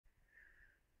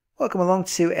Welcome along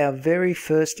to our very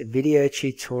first video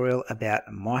tutorial about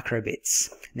microbits.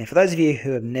 Now for those of you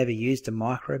who have never used a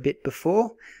microbit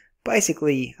before,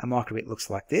 basically a microbit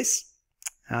looks like this.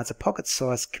 It's a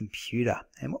pocket-sized computer,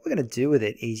 and what we're going to do with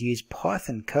it is use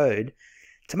Python code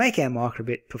to make our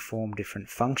microbit perform different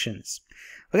functions.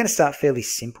 We're going to start fairly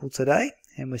simple today,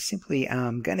 and we're simply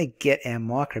going to get our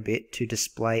microbit to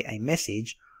display a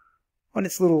message on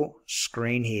its little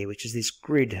screen here, which is this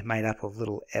grid made up of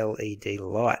little LED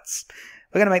lights.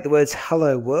 We're going to make the words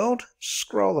 "Hello World"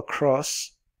 scroll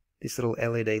across this little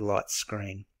LED light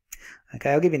screen.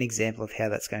 Okay, I'll give you an example of how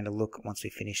that's going to look once we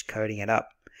finish coding it up.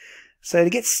 So to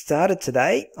get started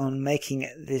today on making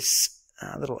this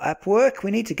little app work,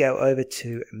 we need to go over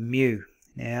to Mu.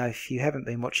 Now, if you haven't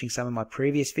been watching some of my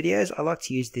previous videos, I like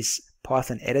to use this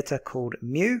Python editor called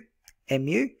Mu,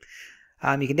 MU.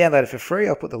 You can download it for free.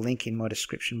 I'll put the link in my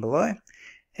description below.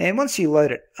 And once you load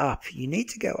it up, you need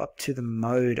to go up to the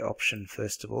mode option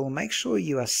first of all, and make sure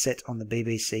you are set on the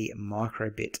BBC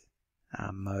microbit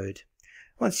mode.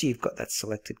 Once you've got that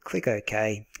selected, click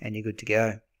OK and you're good to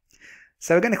go.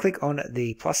 So we're going to click on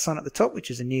the plus sign at the top, which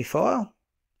is a new file,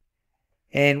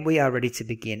 and we are ready to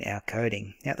begin our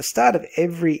coding. Now at the start of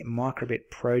every microbit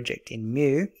project in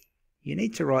Mu, you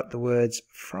need to write the words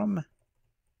 "from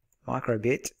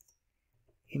microbit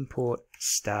import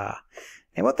star."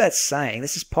 Now what that's saying,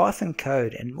 this is Python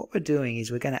code, and what we're doing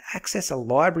is we're going to access a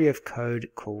library of code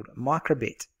called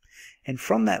microbit, and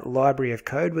from that library of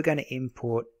code we're going to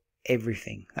import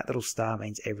everything. That little star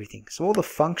means everything. So all the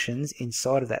functions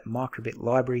inside of that microbit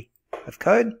library of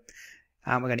code,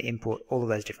 we're going to import all of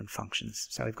those different functions,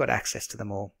 so we've got access to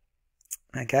them all.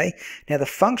 Okay, now the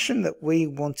function that we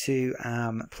want to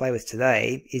play with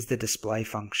today is the display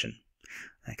function.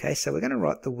 Okay, so we're going to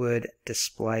write the word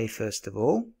display first of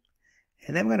all,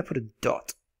 and then we're going to put a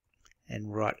dot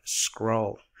and write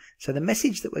scroll. So the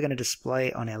message that we're going to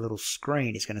display on our little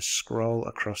screen is going to scroll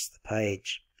across the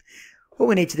page. What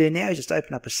we need to do now is just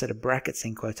open up a set of brackets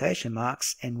and quotation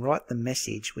marks and write the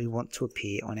message we want to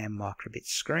appear on our microbit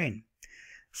screen.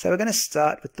 So we're going to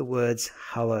start with the words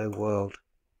 "Hello World."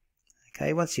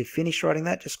 Okay, once you've finished writing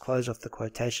that, just close off the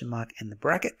quotation mark and the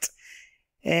bracket,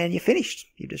 and you're finished.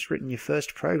 You've just written your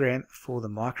first program for the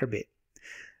microbit.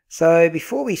 So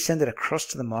before we send it across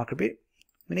to the microbit,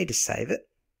 we need to save it.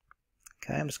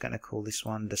 Okay, I'm just going to call this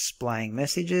one displaying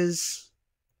messages.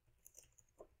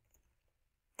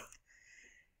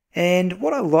 And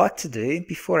what I like to do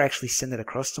before I actually send it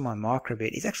across to my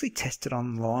microbit is actually test it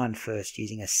online first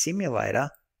using a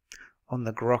simulator on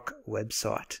the Grok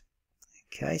website.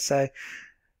 Okay, so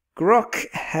Grok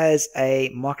has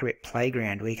a microbit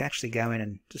playground where you can actually go in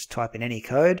and just type in any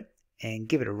code and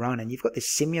give it a run, and you've got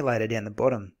this simulator down the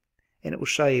bottom, and it will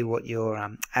show you what your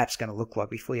app's going to look like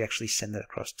before you actually send it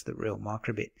across to the real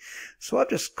microbit. So I've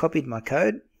just copied my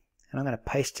code and I'm going to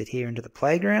paste it here into the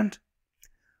playground.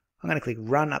 I'm going to click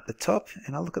run up the top,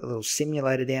 and I'll look at the little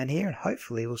simulator down here, and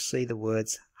hopefully we'll see the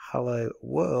words "Hello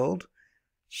World"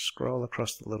 scroll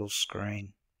across the little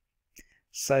screen.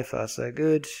 So far so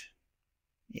good.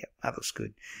 Yep, that looks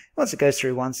good. Once it goes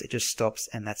through once, it just stops,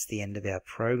 and that's the end of our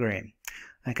program.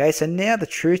 Okay, so now the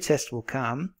true test will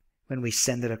come when we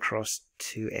send it across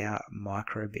to our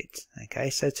microbit. Okay,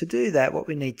 so to do that, what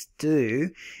we need to do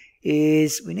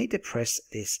is we need to press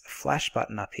this flash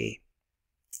button up here.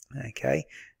 Okay,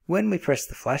 when we press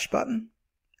the flash button,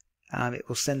 it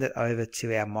will send it over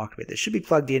to our microbit that should be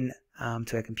plugged in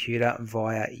to our computer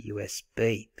via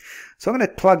USB. So I'm going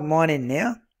to plug mine in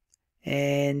now,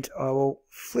 and I will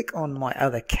flick on my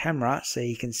other camera so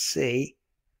you can see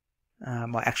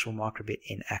my actual microbit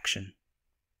in action.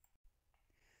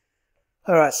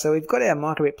 Alright, so we've got our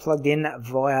microbit plugged in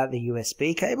via the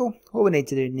USB cable. All we need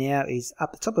to do now is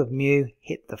up the top of Mu,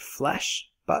 hit the flash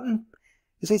button.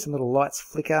 You'll see some little lights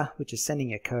flicker, which is sending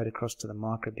your code across to the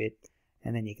microbit,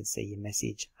 and then you can see your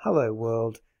message "Hello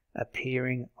World"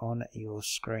 appearing on your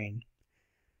screen.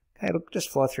 Okay, it'll just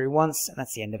fly through once, and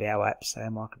that's the end of our app, so our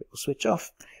microbit will switch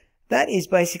off. That is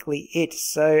basically it.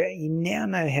 So you now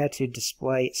know how to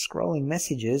display scrolling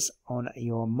messages on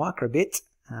your microbit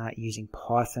using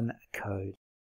Python code.